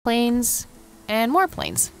Planes, and more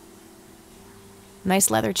planes. Nice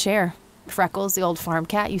leather chair. Freckles, the old farm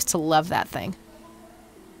cat, used to love that thing.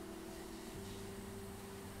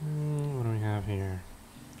 What do we have here?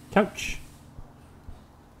 Couch.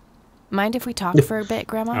 Mind if we talk for a bit,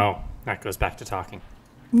 Grandma? Oh, that goes back to talking.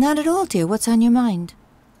 Not at all, dear. What's on your mind?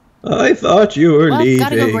 I thought you were leaving.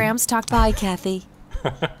 Gotta go, Grams. Talk to Bye, Kathy.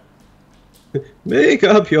 Make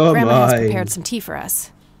up your Grandma mind. has prepared some tea for us.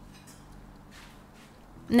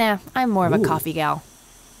 Nah, I'm more of a coffee gal.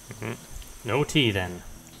 No tea, then.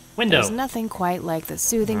 Window. There's nothing quite like the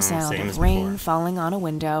soothing sound same of as rain before. falling on a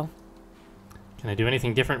window. Can I do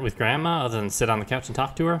anything different with Grandma other than sit on the couch and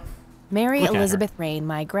talk to her? Mary Look at her. Elizabeth Rain,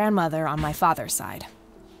 my grandmother on my father's side.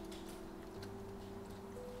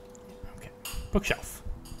 Okay. Bookshelf.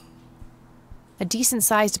 A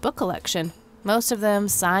decent-sized book collection. Most of them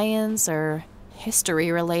science or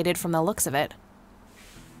history-related from the looks of it.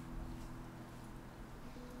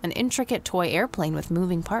 An intricate toy airplane with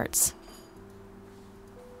moving parts.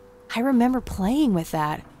 I remember playing with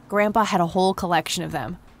that. Grandpa had a whole collection of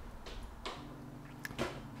them.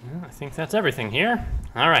 Well, I think that's everything here.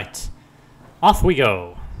 All right. Off we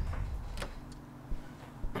go.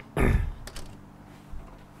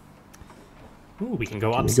 Ooh, we can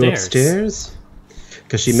go upstairs. Can we go upstairs?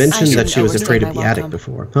 Because she mentioned that she was afraid of the attic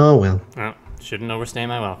before. Oh, well. Oh, shouldn't overstay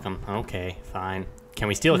my welcome. Okay, fine. Can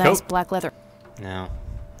we steal a Nice coat? black leather. No.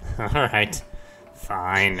 All right.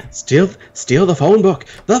 Fine. Steal the phone book.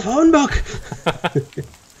 The phone book!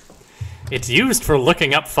 It's used for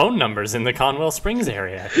looking up phone numbers in the Conwell Springs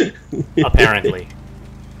area. Apparently.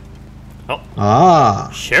 Oh. Ah.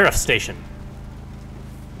 Sheriff's station.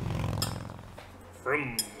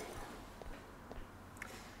 Vroom.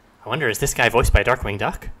 I wonder, is this guy voiced by Darkwing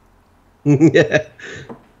Duck? Yeah.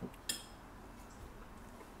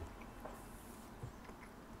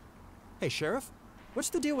 Hey, Sheriff, what's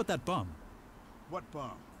the deal with that bum? What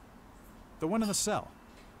bum? The one in the cell.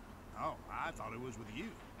 Oh, I thought it was with you.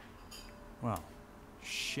 Well,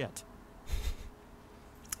 shit.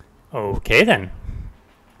 Okay, then.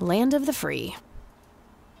 Land of the free.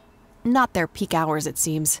 Not their peak hours, it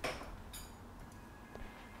seems.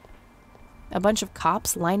 A bunch of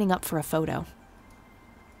cops lining up for a photo.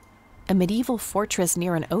 A medieval fortress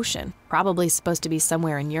near an ocean, probably supposed to be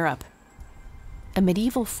somewhere in Europe. A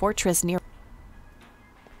medieval fortress near...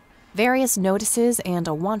 Various notices and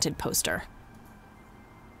a wanted poster.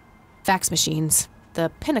 Fax machines,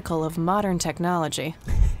 the pinnacle of modern technology.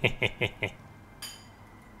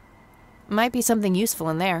 Might be something useful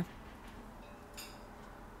in there.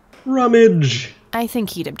 Rummage. I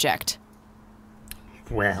think he'd object.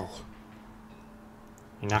 Well.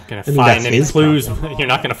 You're not gonna mean, find that's any his clues. problem. You're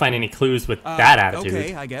not gonna find any clues with that attitude.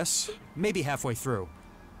 Okay, I guess. Maybe halfway through.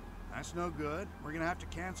 That's no good. We're gonna have to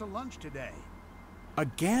cancel lunch today.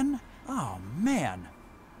 Again? Oh, man.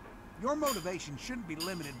 Your motivation shouldn't be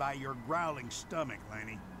limited by your growling stomach,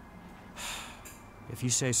 Lenny. If you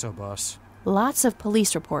say so, boss. Lots of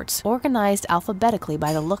police reports, organized alphabetically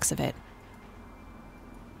by the looks of it.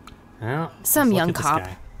 Well, Some let's look young at this cop.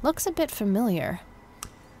 guy. Looks a bit familiar.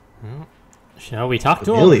 Well, shall we talk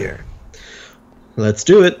to him? Familiar. Let's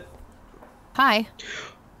do it. Hi.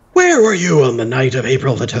 Where were you on the night of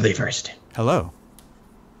April the 21st? Hello.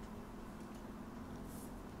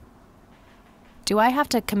 Do I have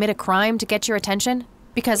to commit a crime to get your attention?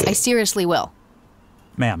 Because I seriously will.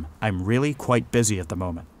 Ma'am, I'm really quite busy at the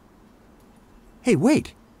moment. Hey,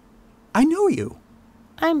 wait. I know you.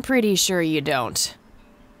 I'm pretty sure you don't.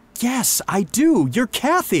 Yes, I do. You're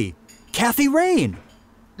Kathy. Kathy Rain.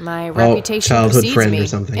 My reputation childhood precedes friend me or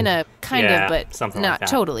something. in a kind Yeah, of, but something like not that.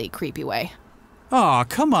 totally creepy way. Aw,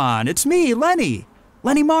 come on. It's me, Lenny.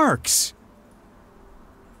 Lenny Marks.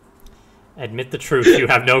 Admit the truth. You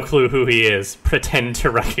have no clue who he is. Pretend to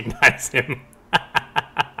recognize him.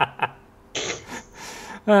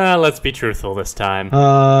 Let's be truthful this time.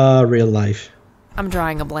 Real life. I'm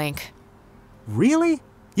drawing a blank. Really?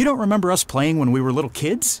 You don't remember us playing when we were little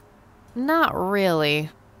kids? Not really.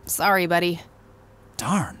 Sorry, buddy.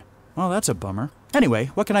 Darn. Well, that's a bummer. Anyway,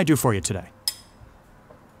 what can I do for you today?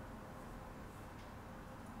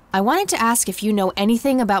 I wanted to ask if you know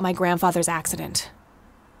anything about my grandfather's accident.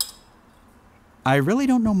 I really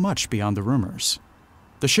don't know much beyond the rumors.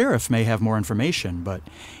 The sheriff may have more information, but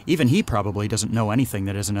even he probably doesn't know anything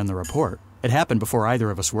that isn't in the report. It happened before either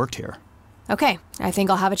of us worked here. Okay, I think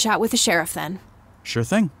I'll have a chat with the sheriff then. Sure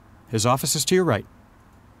thing. His office is to your right.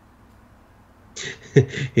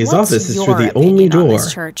 His What's office is your through the opinion only on door.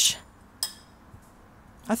 this church?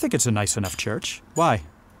 I think it's a nice enough church. Why?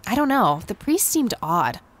 I don't know. The priest seemed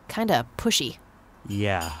odd. Kinda pushy.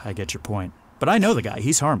 Yeah, I get your point. But I know the guy.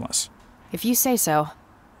 He's harmless. If you say so.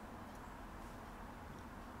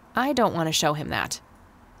 I don't want to show him that.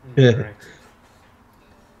 Right.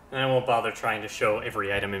 I won't bother trying to show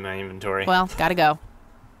every item in my inventory. Well, gotta go.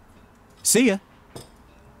 See ya.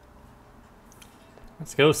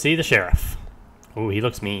 Let's go see the sheriff. Ooh, he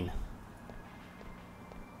looks mean.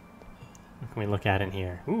 What can we look at in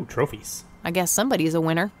here? Ooh, trophies. I guess somebody's a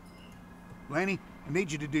winner. Lenny, I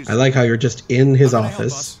need you to do I something. like how you're just in his How can I help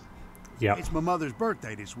office. us? Yep. It's my mother's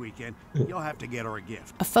birthday this weekend. You'll have to get her a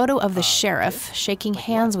gift. A photo of the sheriff shaking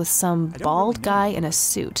hands with some bald guy in a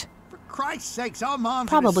suit. For Christ's sakes, all moms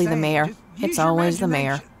Probably are the same. mayor. Just It's use your always the mayor.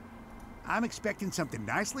 imagination. I'm expecting something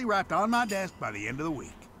nicely wrapped on my desk by the end of the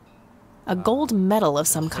week. A gold medal of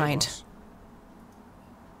some kind.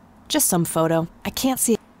 Just some photo. I can't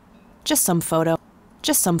see it. Just some photo.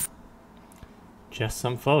 Just some... Just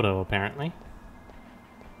some photo, apparently.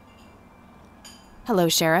 Hello,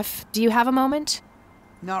 Sheriff. Do you have a moment?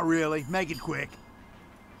 Not really. Make it quick.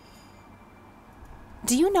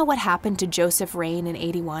 Do you know what happened to Joseph Rain in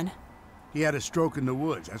 '81? He had a stroke in the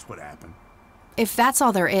woods. That's what happened. If that's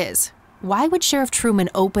all there is, why would Sheriff Truman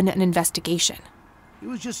open an investigation? It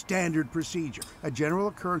was just standard procedure. A general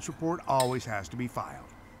occurrence report always has to be filed.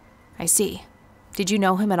 I see. Did you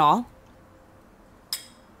know him at all?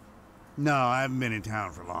 No, I haven't been in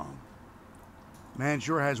town for long. Man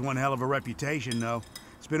sure has one hell of a reputation, though.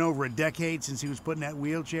 It's been over a decade since he was put in that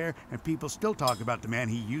wheelchair, and people still talk about the man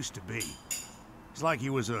he used to be. It's like he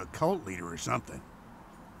was a cult leader or something.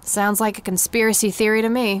 Sounds like a conspiracy theory to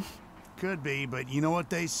me. Could be, but you know what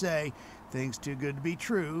they say. Things too good to be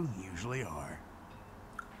true usually are.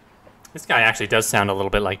 This guy actually does sound a little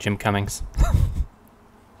bit like Jim Cummings.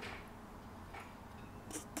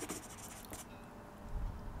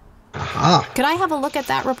 Aha! Could I have a look at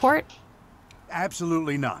that report?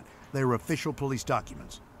 Absolutely not. They're official police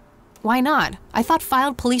documents. Why not? I thought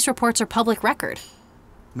filed police reports are public record.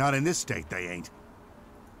 Not in this state, they ain't.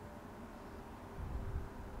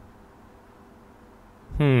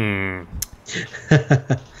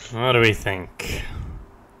 What do we think?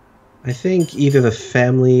 I think either the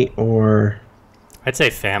family or... I'd say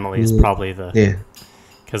family is probably the... Yeah.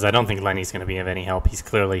 Because I don't think Lenny's going to be of any help. He's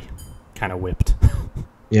clearly kind of whipped.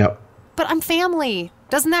 Yep. But I'm family.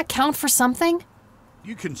 Doesn't that count for something?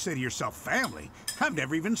 You consider yourself family? I've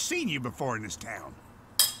never even seen you before in this town.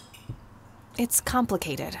 It's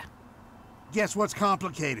complicated. Guess what's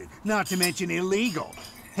complicated? Not to mention illegal.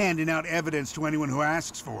 Handing out evidence to anyone who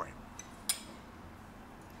asks for it.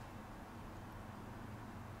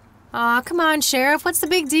 Aw, come on, Sheriff. What's the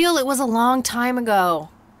big deal? It was a long time ago.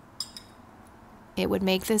 It would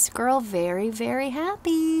make this girl very, very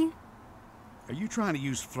happy. Are you trying to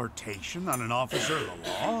use flirtation on an officer of the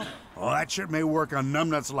law? Well, that shit may work on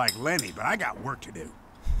numbnuts like Lenny, but I got work to do.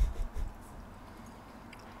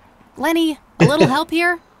 Lenny, a little help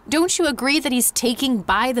here? Don't you agree that he's taking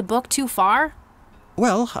by the book too far?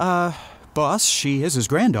 Well, boss, she is his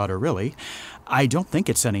granddaughter, really. I don't think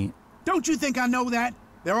it's any... Don't you think I know that?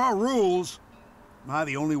 There are rules. Am I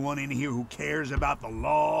the only one in here who cares about the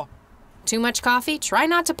law? Too much coffee? Try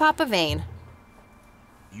not to pop a vein.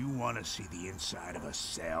 You want to see the inside of a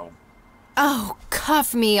cell? Oh,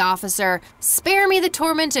 cuff me, officer. Spare me the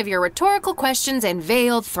torment of your rhetorical questions and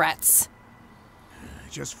veiled threats.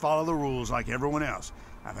 Just follow the rules like everyone else.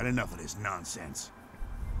 I've had enough of this nonsense.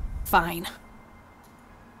 Fine.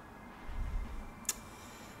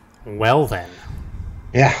 Well then.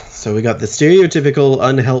 Yeah, so we got the stereotypical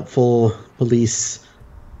unhelpful police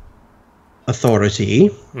authority.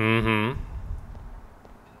 Mm-hmm.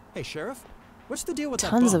 Hey, Sheriff, what's the deal with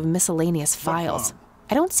Tons that of bum? miscellaneous files. bum?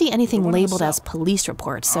 I don't see anything The one on the labeled as cell. police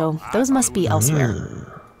reports, so I those thought must it be was-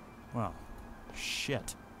 elsewhere. Well,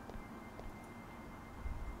 shit.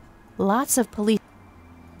 Lots of police...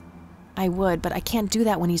 I would, but I can't do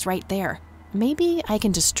that when he's right there. Maybe I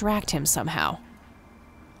can distract him somehow.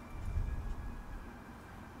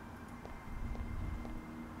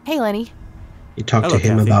 Hey, Lenny. You talked Hello, to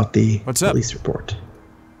him Kathy. about the What's up? police report.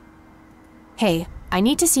 Hey, I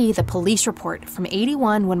need to see the police report from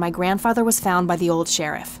 '81 when my grandfather was found by the old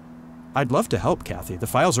sheriff. I'd love to help, Kathy. The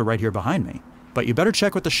files are right here behind me. But you better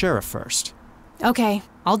check with the sheriff first. Okay,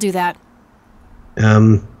 I'll do that.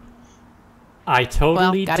 I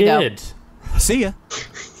totally gotta go. did. See ya.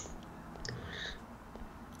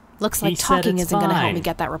 Looks He like said talking it's isn't going to help me fine.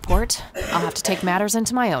 get that report. I'll have to take matters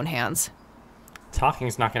into my own hands.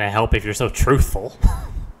 Talking's not going to help if you're so truthful.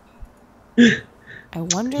 I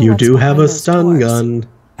wonder You what's do have behind a those stun doors. gun.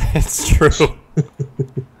 It's true.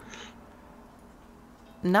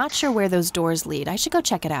 Not sure where those doors lead. I should go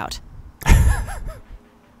check it out.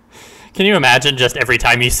 Can you imagine just every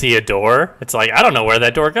time you see a door, it's like, I don't know where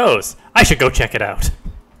that door goes. I should go check it out.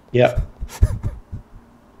 Yep.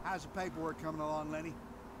 How's the paperwork coming along, Lenny?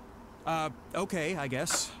 Okay, I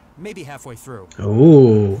guess. Maybe halfway through.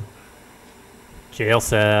 Oh. Jail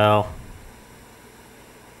cell.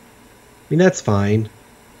 I mean, that's fine.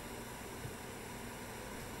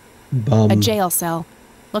 Bum. A jail cell.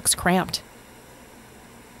 Looks cramped.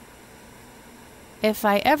 If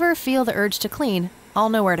I ever feel the urge to clean, I'll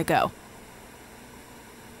know where to go.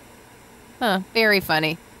 Huh, very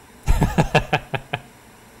funny.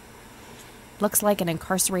 Looks like an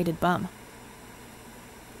incarcerated bum.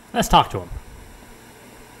 Let's talk to him.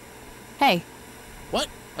 Hey, What?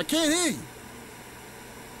 I can't hear you.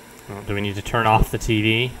 Well, do we need to turn off the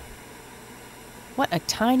TV? what a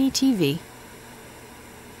tiny TV.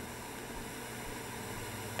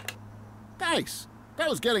 Thanks.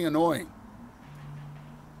 That was getting annoying.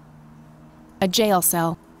 A jail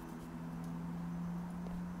cell.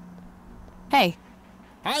 Hey,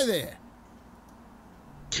 Hi there.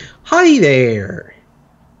 Hi there.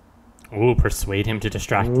 Ooh, persuade him to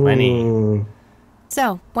distract Lenny. Ooh.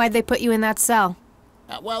 so why'd they put you in that cell?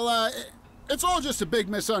 It's all just a big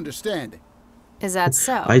misunderstanding. Is that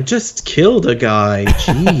so? I just killed a guy.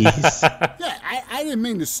 Jeez. Yeah, I didn't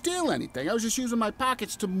mean to steal anything. I was just using my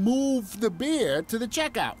pockets to move the beer to the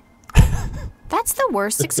checkout. That's the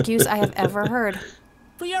worst excuse I have ever heard.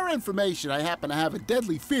 For your information, I happen to have a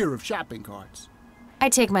deadly fear of shopping carts. I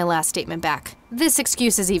take my last statement back. This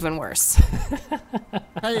excuse is even worse.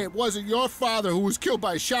 Hey, it wasn't your father who was killed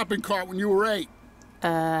by a shopping cart when you were 8.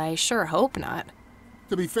 I sure hope not.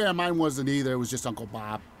 To be fair, mine wasn't either. It was just Uncle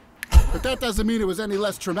Bob. But that doesn't mean it was any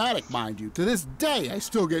less traumatic, mind you. To this day, I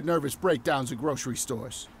still get nervous breakdowns at grocery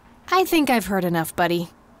stores. I think I've heard enough, buddy.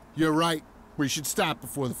 You're right. We should stop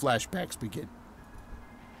before the flashbacks begin.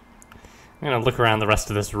 I'm gonna look around the rest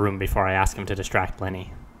of this room before I ask him to distract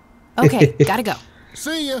Lenny. Okay, gotta go.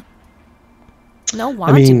 See ya. No I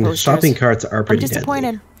wanted mean, posters. shopping carts are I'm pretty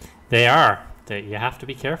disappointed. deadly. They are. You have to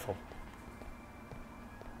be careful.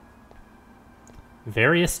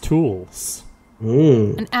 Various tools.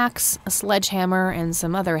 Mm. An axe, a sledgehammer, and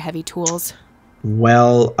some other heavy tools.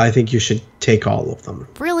 Well, I think you should take all of them.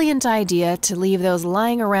 Brilliant idea to leave those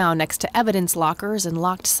lying around next to evidence lockers and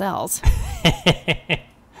locked cells.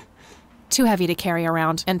 Too heavy to carry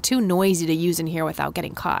around, and too noisy to use in here without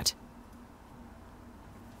getting caught.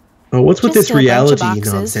 Oh, what's with Just this a bunch of reality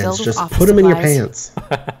boxes nonsense? filled with Just office put them in your supplies.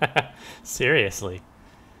 pants. Seriously.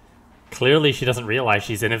 Clearly she doesn't realize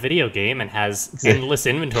she's in a video game and has endless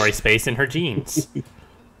inventory space in her jeans.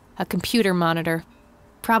 A computer monitor.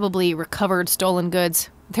 Probably recovered stolen goods.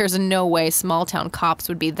 There's no way small-town cops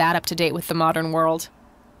would be that up-to-date with the modern world.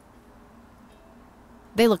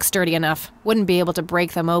 They look sturdy enough. Wouldn't be able to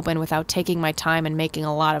break them open without taking my time and making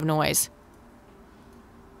a lot of noise.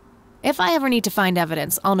 If I ever need to find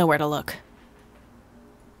evidence, I'll know where to look.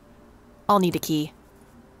 I'll need a key.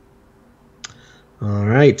 All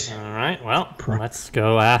right. All right, well, let's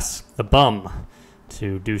go ask the bum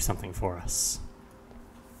to do something for us.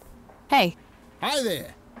 Hey, Hi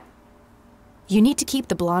there. you need to keep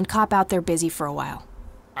the blonde cop out there busy for a while.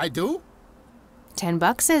 I do?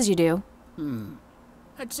 $10 says you do.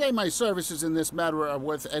 I'd say my services in this matter are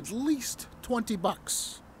worth at least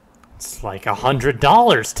 $20. It's like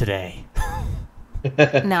 $100 today.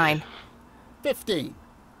 9, 15.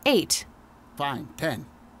 8, Fine. 10.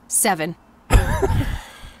 7.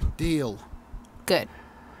 Deal. Good.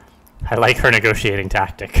 I like her negotiating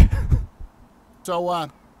tactic. So,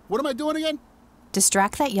 what am I doing again?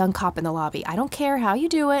 Distract that young cop in the lobby. I don't care how you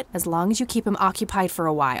do it, as long as you keep him occupied for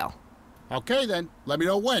a while. Okay, then. Let me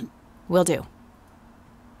know when. Will do.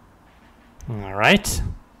 All right.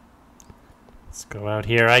 Let's go out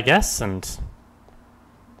here, I guess, and...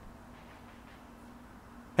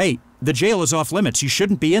 Hey, the jail is off limits. You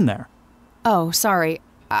shouldn't be in there. Oh, sorry.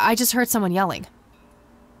 I just heard someone yelling.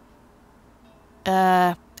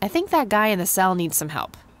 I think that guy in the cell needs some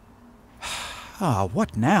help. Ah,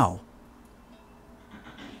 what now?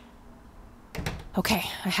 Okay,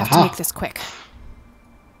 I have to make this quick.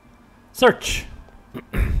 Search.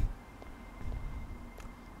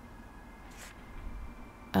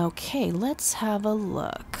 Okay, let's have a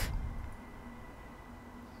look.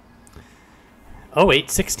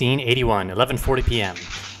 08/16/81, 11:40 p.m.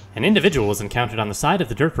 An individual was encountered on the side of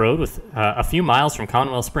the dirt road with a few miles from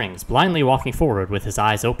Conwell Springs, blindly walking forward with his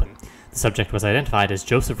eyes open. The subject was identified as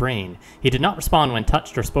Joseph Rain. He did not respond when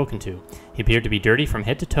touched or spoken to. He appeared to be dirty from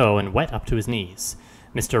head to toe and wet up to his knees.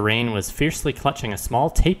 Mr. Rain was fiercely clutching a small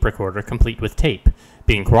tape recorder complete with tape.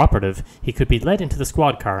 Being cooperative, he could be led into the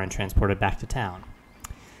squad car and transported back to town.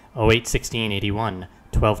 08/16/81,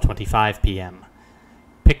 12:25 p.m.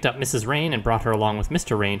 Picked up Mrs. Rain and brought her along with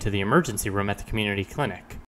Mr. Rain to the emergency room at the community clinic.